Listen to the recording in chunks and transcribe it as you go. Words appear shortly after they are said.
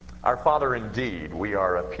Our Father, indeed, we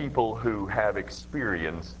are a people who have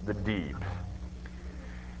experienced the deep.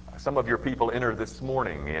 Some of your people enter this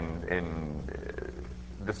morning in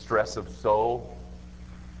distress of soul,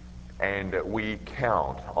 and we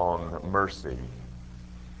count on mercy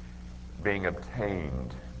being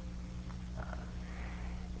obtained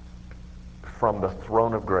from the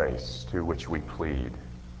throne of grace to which we plead.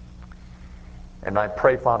 And I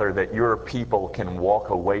pray, Father, that your people can walk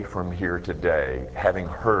away from here today having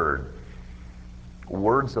heard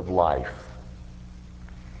words of life,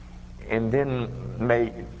 and then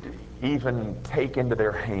may even take into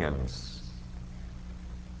their hands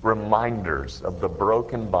reminders of the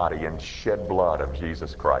broken body and shed blood of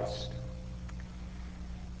Jesus Christ.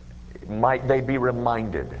 Might they be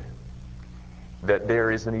reminded that there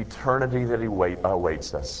is an eternity that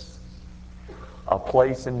awaits us, a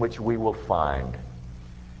place in which we will find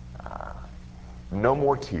no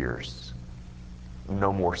more tears,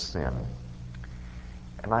 no more sin.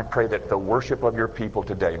 And I pray that the worship of your people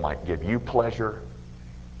today might give you pleasure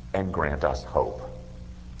and grant us hope.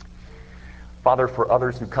 Father, for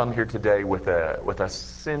others who come here today with a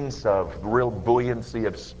sense of real buoyancy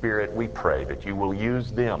of spirit, we pray that you will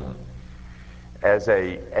use them as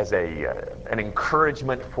an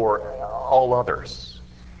encouragement for all others,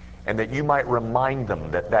 and that you might remind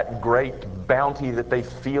them that that great bounty that they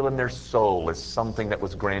feel in their soul is something that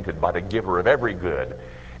was granted by the giver of every good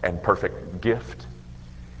and perfect gift,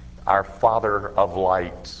 our Father of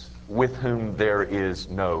lights, with whom there is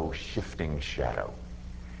no shifting shadow.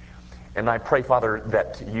 And I pray, Father,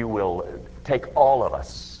 that you will take all of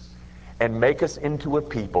us and make us into a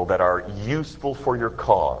people that are useful for your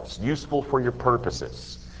cause, useful for your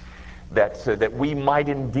purposes, that we might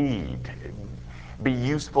indeed be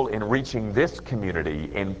useful in reaching this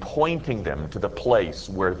community and pointing them to the place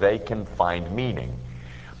where they can find meaning.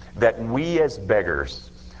 That we as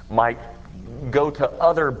beggars might go to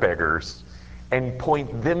other beggars and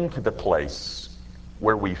point them to the place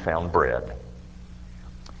where we found bread.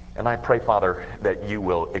 And I pray, Father, that you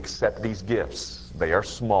will accept these gifts. They are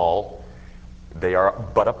small, they are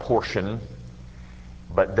but a portion,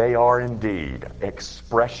 but they are indeed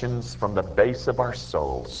expressions from the base of our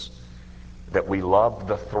souls that we love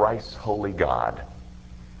the thrice holy God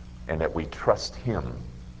and that we trust him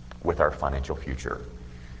with our financial future.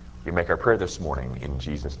 We make our prayer this morning in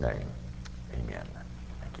Jesus' name. Amen.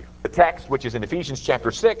 Thank you. The text, which is in Ephesians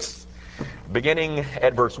chapter 6, beginning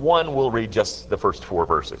at verse 1, we'll read just the first 4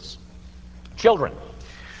 verses. Children,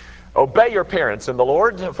 obey your parents in the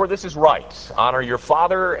Lord, for this is right. Honor your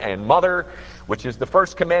father and mother, which is the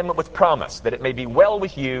first commandment with promise, that it may be well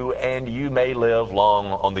with you and you may live long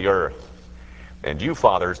on the earth. And you,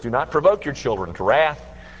 fathers, do not provoke your children to wrath,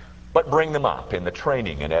 but bring them up in the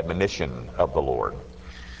training and admonition of the Lord.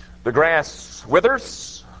 The grass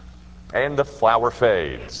withers and the flower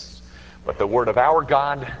fades, but the word of our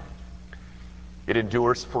God, it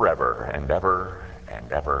endures forever and ever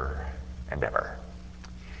and ever and ever.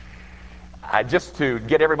 Just to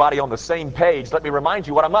get everybody on the same page, let me remind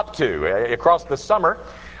you what I'm up to. Across the summer,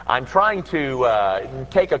 I'm trying to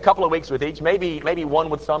take a couple of weeks with each, maybe one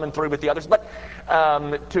with some and 3 with the others, but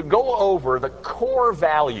to go over the core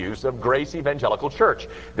values of Grace Evangelical Church.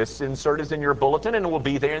 This insert is in your bulletin and will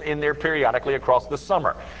be in there periodically across the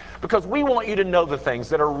summer, because we want you to know the things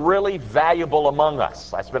that are really valuable among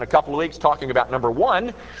us. I spent a couple of weeks talking about number 1,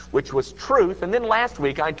 which was truth, and then last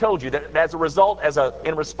week I told you that as a result,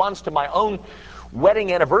 in response to my own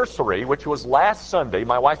wedding anniversary, which was last Sunday.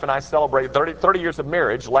 My wife and I celebrated 30 years of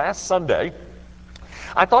marriage last Sunday.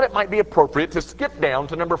 I thought it might be appropriate to skip down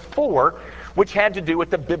to number 4, which had to do with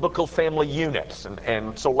the biblical family unit.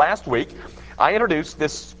 And so last week, I introduced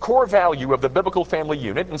this core value of the biblical family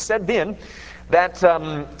unit and said then that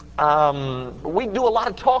we do a lot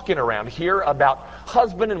of talking around here about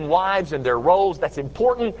husband and wives and their roles. That's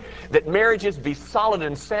important, that marriages be solid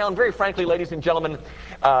and sound. Very frankly, ladies and gentlemen,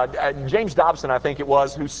 James Dobson, I think it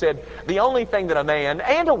was, who said the only thing that a man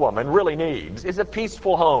and a woman really needs is a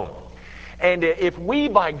peaceful home. And if we,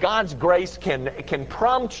 by God's grace, can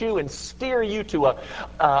prompt you and steer you to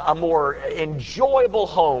a more enjoyable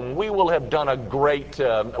home, we will have done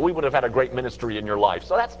we would have had a great ministry in your life.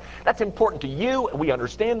 So that's important to you. We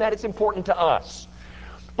understand that. It's important to us.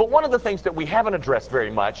 But one of the things that we haven't addressed very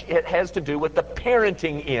much, it has to do with the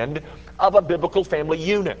parenting end of a biblical family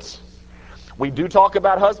unit. We do talk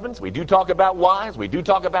about husbands, we do talk about wives, we do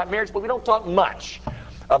talk about marriage, but we don't talk much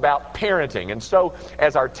about parenting. And so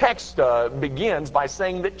as our text begins by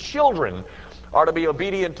saying that children are to be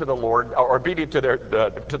obedient to the Lord, or obedient to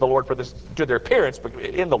the Lord to their parents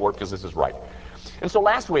in the Lord, because this is right. And so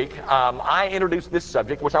last week I introduced this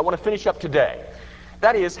subject, which I want to finish up today.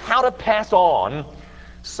 That is, how to pass on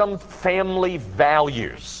some family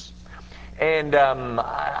values. And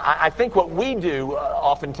I think what we do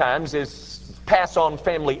oftentimes is pass on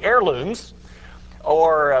family heirlooms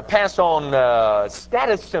or pass on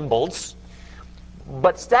status symbols.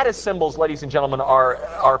 But status symbols, ladies and gentlemen,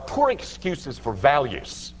 are poor excuses for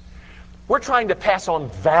values. We're trying to pass on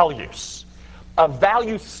values, a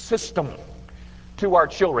value system to our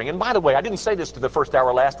children. And by the way, I didn't say this to the first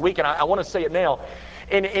hour last week, and I want to say it now.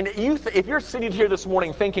 And if you're sitting here this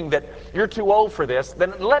morning thinking that you're too old for this,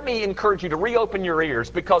 then let me encourage you to reopen your ears,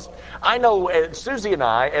 because I know Susie and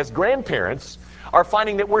I, as grandparents, are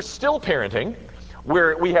finding that we're still parenting.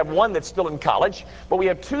 We have one that's still in college, but we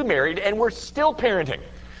have two married, and we're still parenting.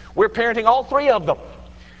 We're parenting all three of them,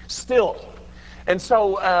 still. And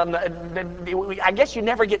so I guess you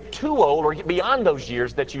never get too old or get beyond those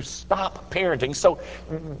years that you stop parenting. So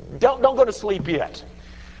don't go to sleep yet.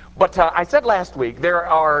 But I said last week, we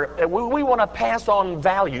want to pass on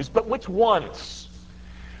values, but which ones?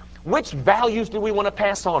 Which values do we want to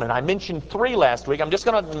pass on? And I mentioned 3 last week. I'm just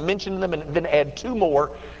going to mention them and then add 2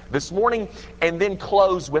 more this morning, and then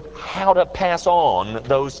close with how to pass on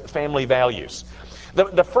those family values.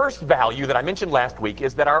 The first value that I mentioned last week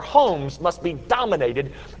is that our homes must be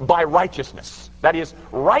dominated by righteousness. That is,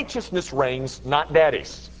 righteousness reigns, not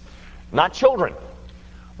daddies, not children,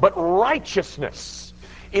 but righteousness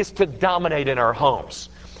is to dominate in our homes.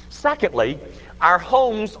 Secondly, our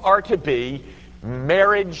homes are to be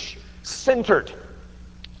marriage-centered,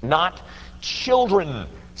 not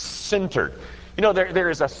children-centered. You know, there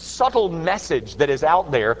is a subtle message that is out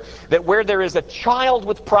there that where there is a child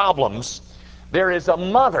with problems, there is a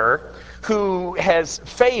mother who has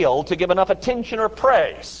failed to give enough attention or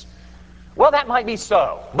praise. Well, that might be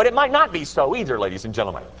so, but it might not be so either, ladies and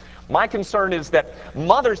gentlemen. My concern is that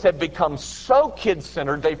mothers have become so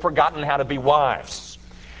kid-centered they've forgotten how to be wives.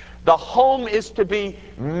 The home is to be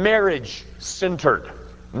marriage-centered,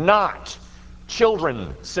 not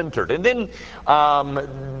children-centered. And then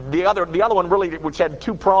the other one really, which had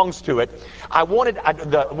 2 prongs to it, one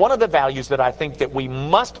of the values that I think that we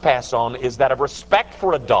must pass on is that of respect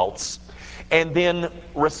for adults and then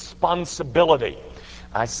responsibility.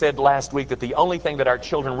 I said last week that the only thing that our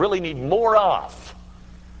children really need more of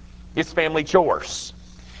is family chores.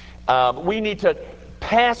 We need to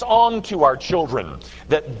pass on to our children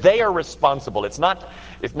that they are responsible. It's not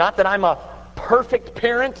that I'm a perfect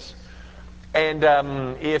parent, and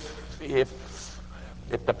if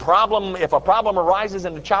a problem arises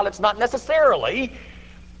in the child, it's not necessarily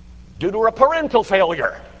due to a parental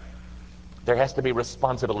failure. There has to be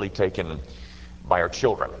responsibility taken by our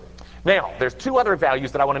children. Now, there's 2 other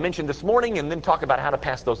values that I want to mention this morning, and then talk about how to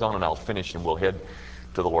pass those on, and I'll finish and we'll head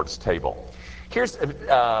to the Lord's table. Here's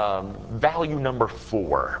value number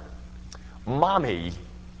 4. Mommy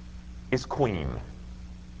is queen.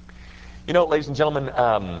 You know, ladies and gentlemen,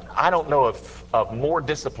 I don't know of more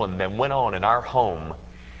discipline than went on in our home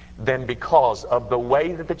than because of the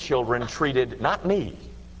way that the children treated not me,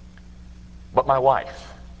 but my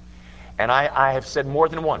wife. And I have said more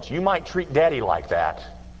than once, you might treat daddy like that,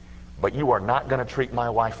 but you are not going to treat my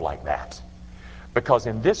wife like that. Because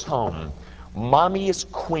in this home, mommy is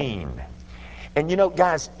queen. And you know,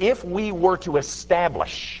 guys, if we were to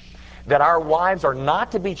establish that our wives are not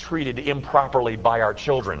to be treated improperly by our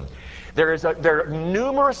children, there are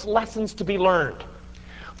numerous lessons to be learned.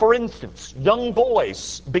 For instance, young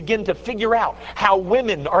boys begin to figure out how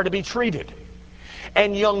women are to be treated.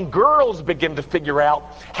 And young girls begin to figure out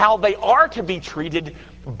how they are to be treated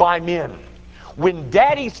by men. When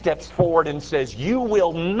daddy steps forward and says, you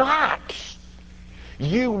will not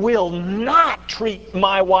treat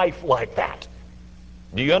my wife like that.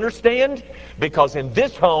 Do you understand? Because in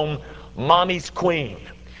this home, mommy's queen.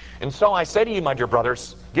 And so I say to you, my dear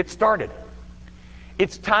brothers, get started.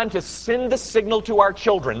 It's time to send the signal to our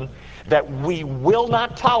children that we will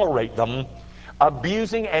not tolerate them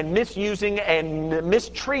abusing and misusing and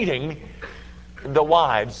mistreating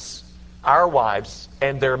our wives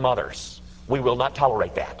and their mothers. We will not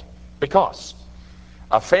tolerate that. Because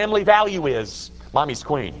a family value is mommy's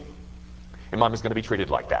queen. And mommy's going to be treated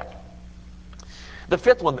like that. The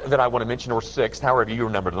 5th one that I want to mention, or 6th, however you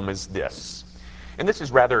remember them, is this. And this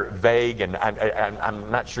is rather vague, and I'm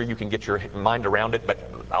not sure you can get your mind around it, but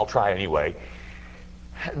I'll try anyway.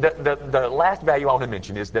 The last value I want to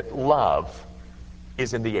mention is that love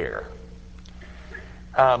is in the air.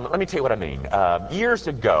 Let me tell you what I mean. Years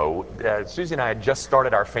ago, Susie and I had just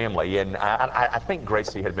started our family, and I think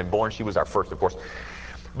Gracie had been born. She was our first, of course.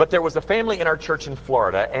 But there was a family in our church in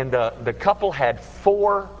Florida, and the couple had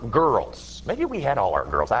 4 girls. Maybe we had all our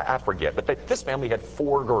girls, I forget. But this family had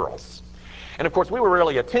 4 girls. And of course, we were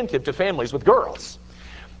really attentive to families with girls.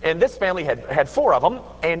 And this family had 4 of them,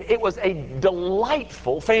 and it was a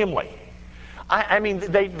delightful family. I mean,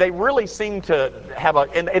 they really seemed to have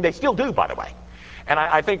and they still do, by the way. And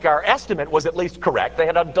I think our estimate was at least correct. They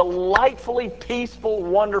had a delightfully peaceful,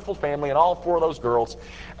 wonderful family, and all 4 of those girls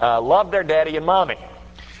loved their daddy and mommy.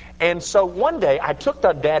 And so one day, I took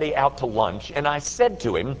the daddy out to lunch, and I said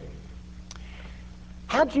to him,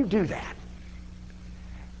 "How'd you do that?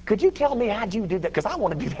 Could you tell me how'd you do that? Because I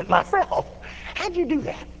want to do that myself. How'd you do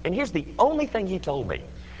that?" And here's the only thing he told me.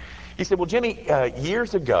 He said, "Well, Jimmy,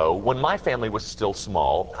 years ago, when my family was still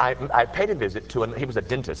small, I paid a visit to he was a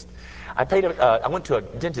dentist. I went to a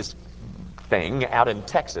dentist thing out in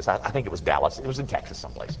Texas. I think it was Dallas. It was in Texas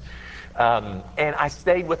someplace. And I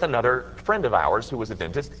stayed with another friend of ours who was a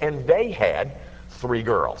dentist, and they had 3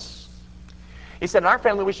 girls. He said, and our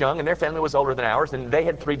family was young, and their family was older than ours, and they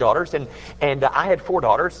had 3 daughters, and I had 4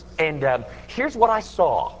 daughters, and here's what I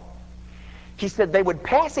saw. He said they would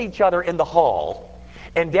pass each other in the hall,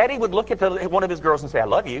 and Daddy would look at one of his girls and say, 'I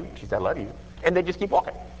love you.' She said, 'I love you.' And they'd just keep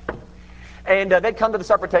walking. And they'd come to the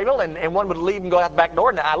supper table, and one would leave and go out the back door,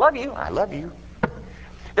 and 'I love you, I love you.'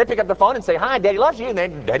 They'd pick up the phone and say, 'Hi, Daddy loves you,' and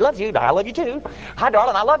then 'Daddy loves you, I love you too. Hi,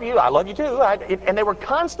 darling, I love you too.' And they were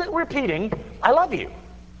constantly repeating, 'I love you.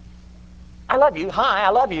 I love you. Hi, I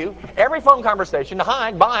love you.' Every phone conversation,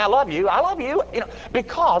 'Hi, bye, I love you. I love you.'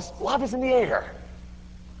 Because love is in the air.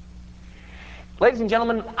 Ladies and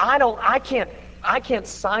gentlemen, I can't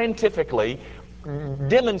scientifically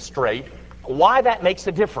demonstrate why that makes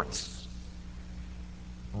a difference.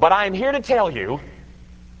 But I'm here to tell you,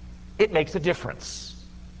 it makes a difference.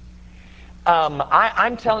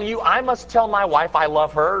 I'm telling you, I must tell my wife I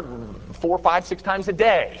love her 4, 5, 6 times a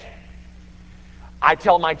day. I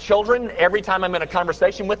tell my children every time I'm in a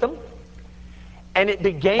conversation with them. And it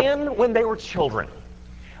began when they were children.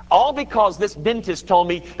 All because this dentist told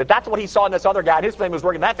me that that's what he saw in this other guy. His family was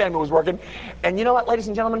working, that family was working. And you know what, ladies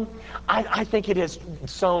and gentlemen? I think it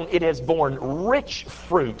has borne rich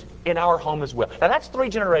fruit in our home as well. Now that's 3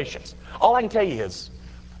 generations. All I can tell you is,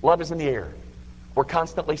 love is in the air. We're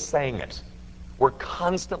constantly saying it. We're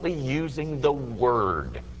constantly using the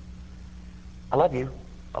word. I love you.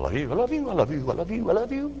 I love you. I love you. I love you. I love you. I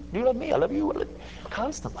love you. Do you love me? I love you. I love you.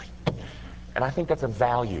 Constantly. And I think that's a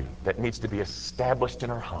value that needs to be established in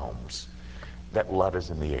our homes, that love is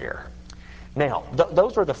in the air. Now,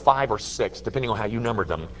 those are the 5 or 6, depending on how you numbered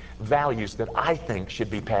them, values that I think should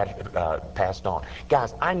be passed on.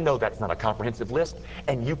 Guys, I know that's not a comprehensive list,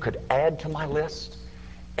 and you could add to my list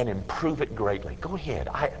and improve it greatly. Go ahead.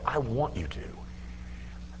 I want you to.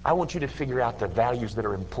 I want you to figure out the values that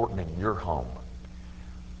are important in your home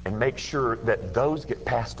and make sure that those get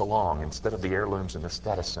passed along instead of the heirlooms and the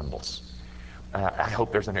status symbols. I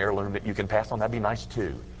hope there's an heirloom that you can pass on. That'd be nice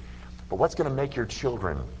too. But what's going to make your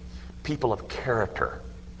children people of character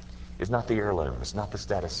is not the heirloom. It's not the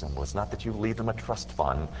status symbol. It's not that you leave them a trust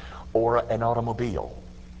fund or an automobile.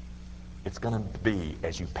 It's going to be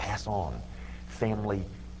as you pass on family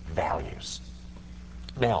values.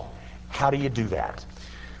 Now, how do you do that?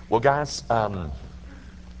 Well, guys,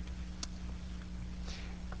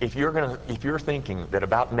 if you're thinking that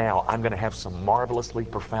about now I'm going to have some marvelously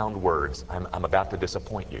profound words, I'm about to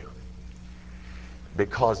disappoint you.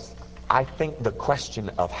 Because I think the question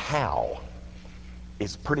of how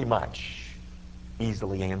is pretty much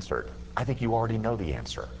easily answered. I think you already know the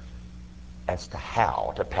answer as to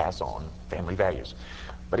how to pass on family values.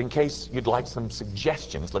 But in case you'd like some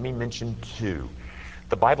suggestions, let me mention 2.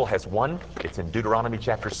 The Bible has one. It's in Deuteronomy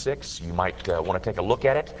chapter 6. You might want to take a look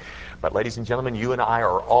at it. But ladies and gentlemen, you and I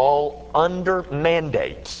are all under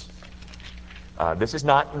mandate. This is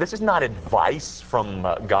not advice from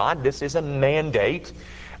God. This is a mandate.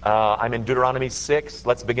 I'm in Deuteronomy 6.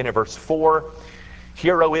 Let's begin at verse 4.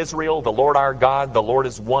 Hear, O Israel, the Lord our God, the Lord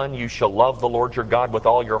is one. You shall love the Lord your God with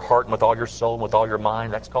all your heart and with all your soul and with all your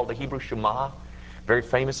mind. That's called the Hebrew Shema. Very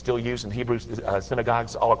famous, still used in Hebrew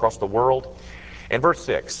synagogues all across the world. And verse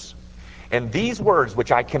 6. And these words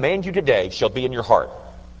which I command you today shall be in your heart.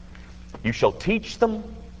 You shall teach them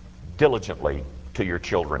diligently to your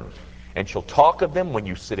children, and shall talk of them when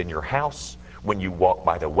you sit in your house, when you walk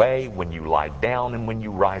by the way, when you lie down, and when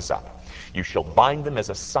you rise up. You shall bind them as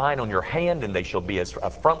a sign on your hand, and they shall be as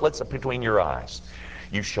frontlets between your eyes.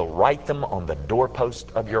 You shall write them on the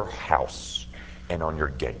doorpost of your house and on your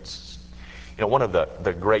gates. You know, one of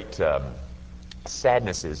the great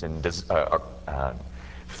sadnesses and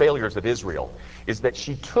failures of Israel is that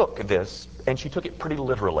she took this, and she took it pretty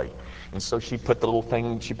literally. And so she put the little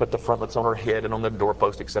thing, she put the frontlets on her head and on the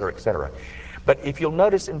doorpost, etc., etc. But if you'll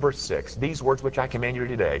notice in verse 6, these words which I command you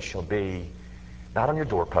today shall be not on your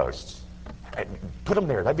doorposts, Put them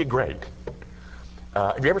there. That'd be great.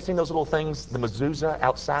 Have you ever seen those little things, the mezuzah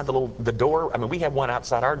outside the door? I mean, we had one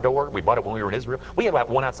outside our door. We bought it when we were in Israel. We had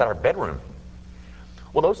one outside our bedroom.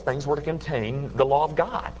 Well, those things were to contain the law of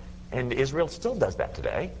God, and Israel still does that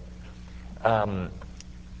today.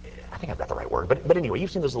 I think I've got the right word, but anyway,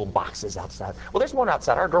 you've seen those little boxes outside. Well, there's one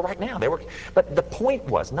outside our door right now. But the point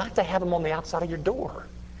was not to have them on the outside of your door.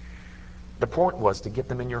 The point was to get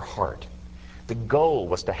them in your heart. The goal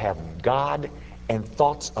was to have God and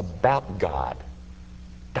thoughts about God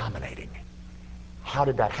dominating. How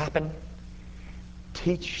did that happen?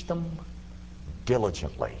 Teach them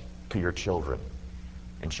diligently to your children,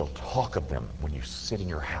 and shall talk of them when you sit in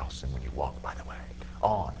your house and when you walk by the way.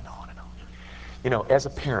 On and on and on. You know, as a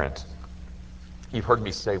parent, you've heard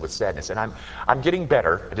me say with sadness, and I'm getting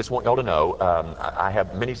better. I just want y'all to know I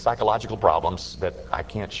have many psychological problems that I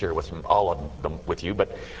can't share with all of them with you,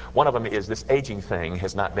 but one of them is this aging thing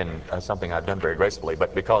has not been something I've done very gracefully,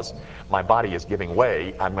 but because my body is giving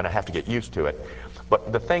way, I'm going to have to get used to it.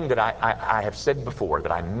 But the thing that I have said before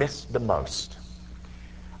that I miss the most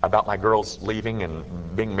about my girls leaving and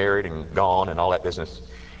being married and gone and all that business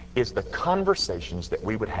is the conversations that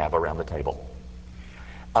we would have around the table.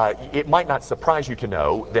 It might not surprise you to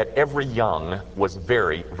know that every young was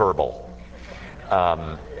very verbal.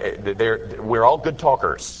 We're all good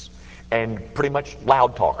talkers and pretty much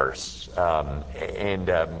loud talkers, and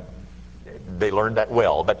they learned that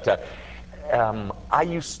well. But I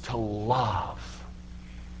used to love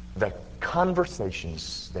the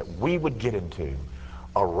conversations that we would get into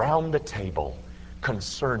around the table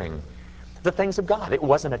concerning the things of God. It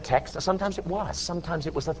wasn't a text. Sometimes it was. Sometimes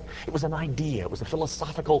it was an idea. It was a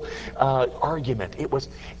philosophical argument. It was,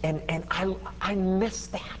 and I miss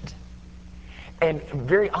that. And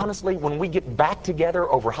very honestly, when we get back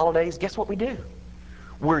together over holidays, guess what we do?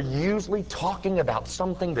 We're usually talking about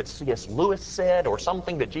something that C.S. Lewis said, or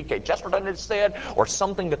something that G.K. Chesterton has said, or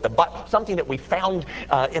something that we found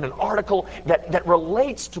in an article that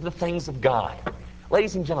relates to the things of God.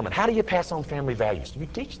 Ladies and gentlemen, how do you pass on family values? You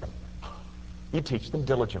teach them. You teach them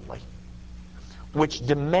diligently, which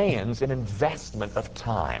demands an investment of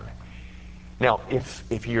time. Now,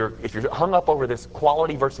 if you're hung up over this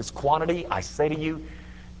quality versus quantity, I say to you,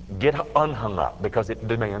 get unhung up, because it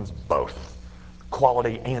demands both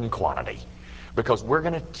quality and quantity. Because we're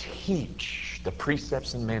going to teach the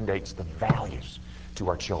precepts and mandates, the values to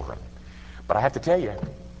our children. But I have to tell you,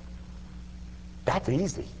 that's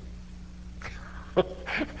easy.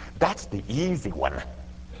 That's the easy one.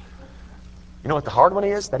 You know what the hard one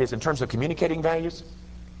is? That is, in terms of communicating values.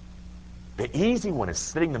 The easy one is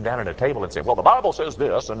sitting them down at a table and saying, well, the Bible says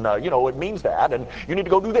this, and it means that, and you need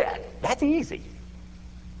to go do that. That's easy.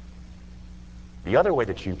 The other way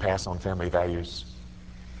that you pass on family values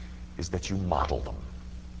is that you model them.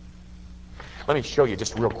 Let me show you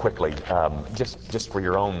just real quickly, just for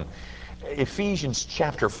your own. Ephesians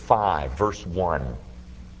chapter 5, verse 1.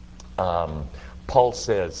 Paul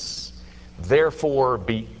says, therefore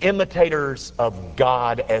be imitators of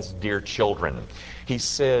God as dear children. He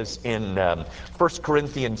says in 1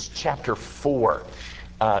 Corinthians chapter 4,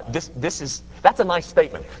 that's a nice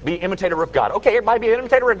statement. Be imitator of God. Okay, everybody be an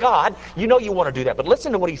imitator of God. You know you want to do that. But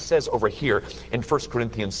listen to what he says over here in 1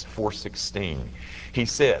 Corinthians 4:16. He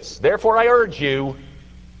says, therefore I urge you,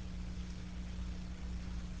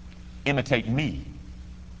 imitate me.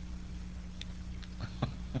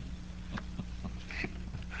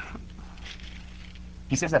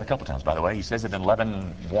 He says that a couple times, by the way. He says it in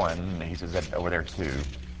 11:1. He says that over there too.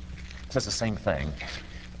 It says the same thing.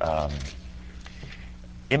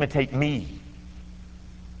 Imitate me,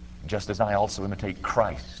 just as I also imitate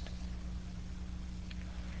Christ.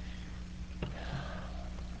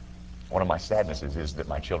 One of my sadnesses is that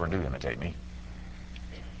my children do imitate me.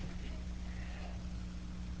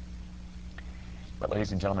 But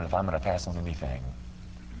ladies and gentlemen, if I'm going to pass on anything,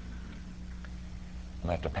 I'm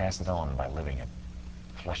going to have to pass it on by living it,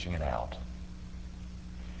 fleshing it out.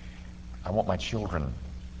 I want my children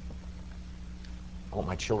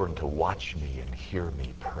to watch me and hear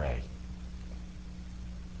me pray.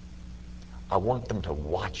 I want them to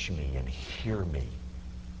watch me and hear me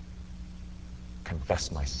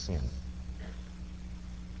confess my sin.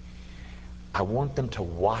 I want them to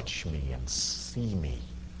watch me and see me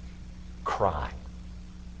cry.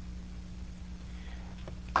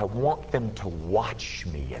 I want them to watch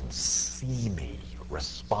me and see me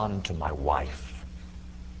respond to my wife.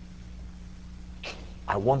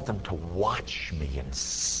 I want them to watch me and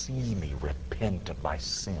see me repent of my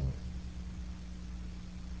sin.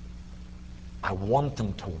 I want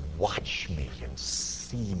them to watch me and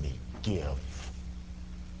see me give.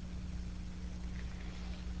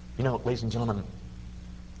 You know, ladies and gentlemen,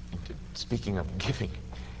 speaking of giving,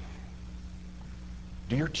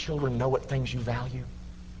 do your children know what things you value?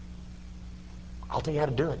 I'll tell you how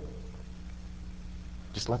to do it.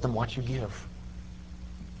 Just let them watch you give.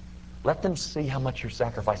 Let them see how much you're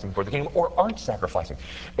sacrificing for the kingdom, or aren't sacrificing.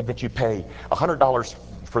 That you pay $100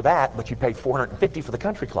 for that, but you pay $450 for the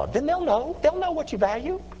country club. Then they'll know. They'll know what you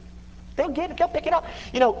value. They'll get it. They'll pick it up.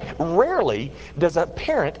 You know, rarely does a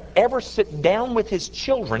parent ever sit down with his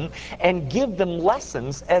children and give them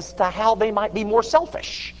lessons as to how they might be more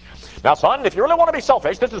selfish. Now, son, if you really want to be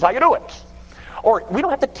selfish, this is how you do it. Or we don't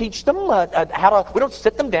have to teach them we don't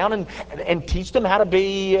sit them down and teach them how to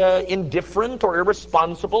be indifferent or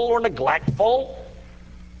irresponsible or neglectful.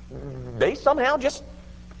 They somehow just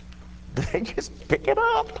pick it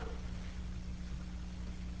up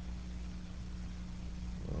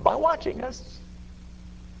by watching us.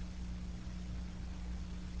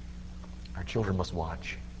 Our children must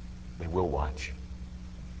watch. They will watch.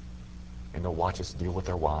 And they'll watch us deal with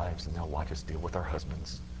our wives, and they'll watch us deal with our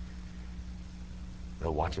husbands.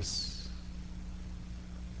 They'll watch us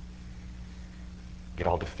get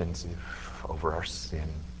all defensive over our sin.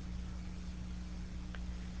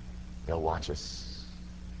 They'll watch us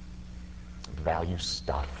value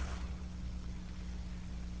stuff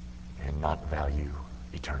and not value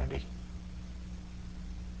eternity.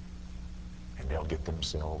 And they'll get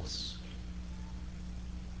themselves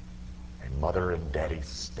a mother and daddy's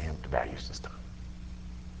stamped value system.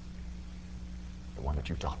 The one that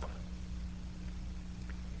you taught them.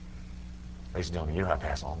 Ladies and gentlemen, you know how to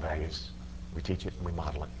pass on values. We teach it and we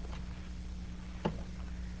model it.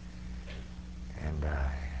 And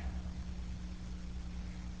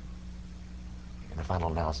in the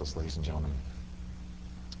final analysis, ladies and gentlemen,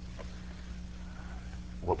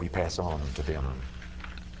 what we pass on to them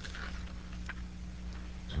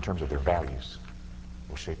in terms of their values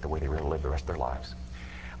will shape the way they really live the rest of their lives.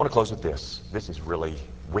 I want to close with this. This is really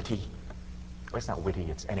witty. Well, it's not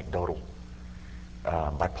witty, it's anecdotal.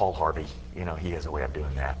 By Paul Harvey. You know, he has a way of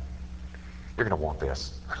doing that. You're going to want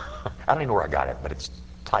this. I don't even know where I got it, but it's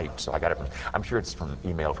typed, so I got it from, I'm sure it's from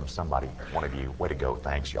email from somebody, one of you. Way to go.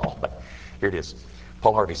 Thanks, y'all. But here it is.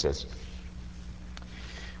 Paul Harvey says,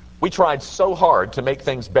 "We tried so hard to make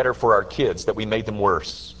things better for our kids that we made them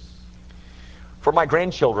worse. For my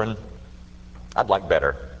grandchildren, I'd like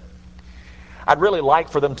better. I'd really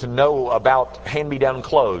like for them to know about hand-me-down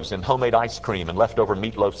clothes and homemade ice cream and leftover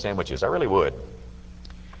meatloaf sandwiches. I really would.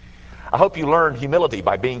 I hope you learn humility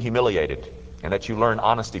by being humiliated, and that you learn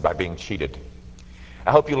honesty by being cheated.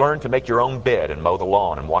 I hope you learn to make your own bed and mow the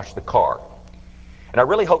lawn and wash the car. And I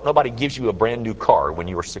really hope nobody gives you a brand new car when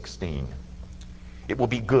you are 16. It will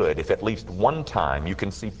be good if at least one time you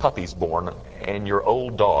can see puppies born and your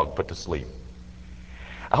old dog put to sleep.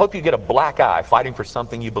 I hope you get a black eye fighting for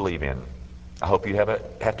something you believe in. I hope you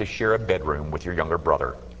have to share a bedroom with your younger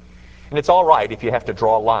brother. And it's all right if you have to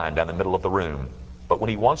draw a line down the middle of the room. But when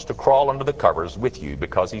he wants to crawl under the covers with you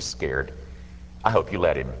because he's scared, I hope you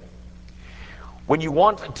let him. When you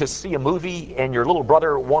want to see a movie and your little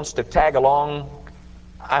brother wants to tag along,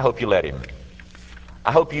 I hope you let him.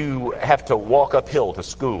 I hope you have to walk uphill to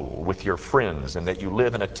school with your friends and that you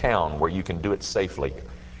live in a town where you can do it safely.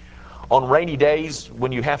 On rainy days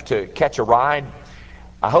when you have to catch a ride,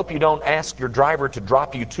 I hope you don't ask your driver to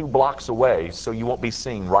drop you 2 blocks away so you won't be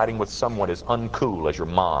seen riding with someone as uncool as your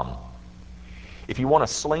mom. If you want a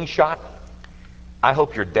slingshot, I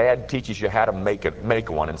hope your dad teaches you how to make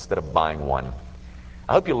one instead of buying one.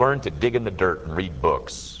 I hope you learn to dig in the dirt and read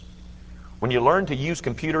books. When you learn to use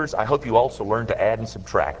computers, I hope you also learn to add and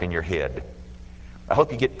subtract in your head. I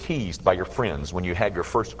hope you get teased by your friends when you had your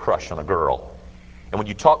first crush on a girl. And when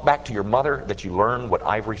you talk back to your mother, that you learn what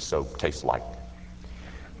ivory soap tastes like.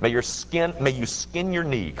 May you skin your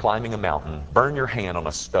knee climbing a mountain, burn your hand on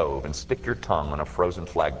a stove, and stick your tongue on a frozen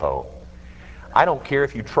flagpole. I don't care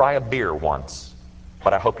if you try a beer once,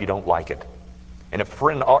 but I hope you don't like it. And if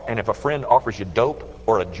a friend offers you dope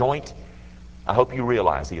or a joint, I hope you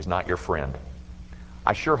realize he is not your friend.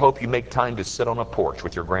 I sure hope you make time to sit on a porch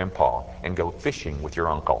with your grandpa and go fishing with your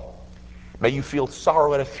uncle. May you feel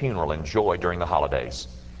sorrow at a funeral and joy during the holidays.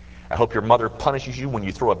 I hope your mother punishes you when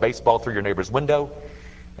you throw a baseball through your neighbor's window,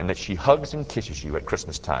 and that she hugs and kisses you at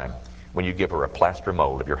Christmas time when you give her a plaster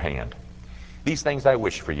mold of your hand. These things I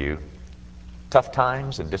wish for you: tough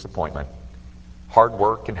times and disappointment, hard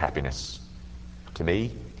work and happiness. To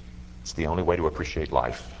me, it's the only way to appreciate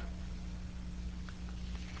life.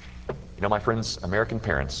 You know, my friends, American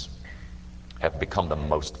parents have become the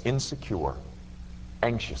most insecure,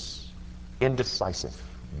 anxious, indecisive,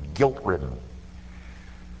 guilt-ridden,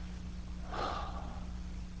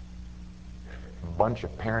 bunch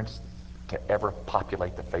of parents to ever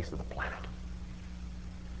populate the face of the planet.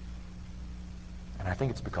 And I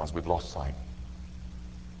think it's because we've lost sight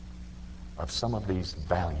of some of these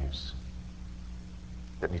values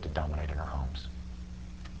that need to dominate in our homes.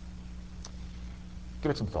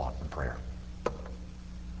 Give it some thought and prayer.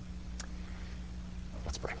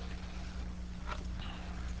 Let's pray.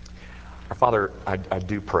 Our Father, I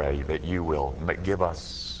do pray that you will give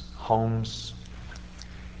us homes,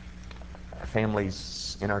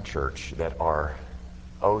 families in our church that are,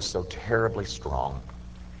 oh, so terribly strong,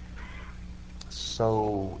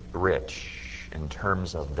 so rich in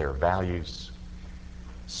terms of their values,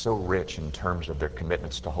 so rich in terms of their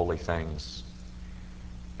commitments to holy things.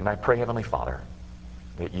 And I pray, Heavenly Father,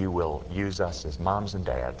 that you will use us as moms and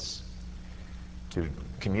dads to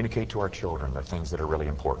communicate to our children the things that are really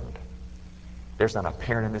important. There's not a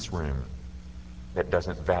parent in this room that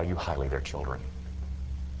doesn't value highly their children.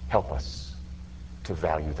 Help us to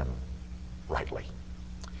value them rightly.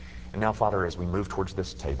 And now, Father, as we move towards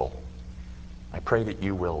this table, I pray that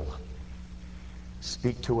you will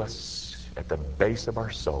speak to us at the base of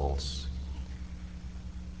our souls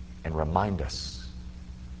and remind us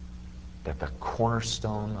that the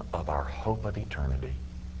cornerstone of our hope of eternity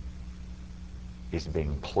is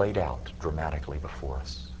being played out dramatically before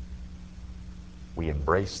us. We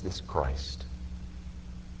embrace this Christ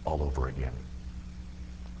all over again.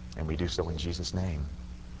 And we do so in Jesus' name.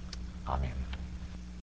 Amen.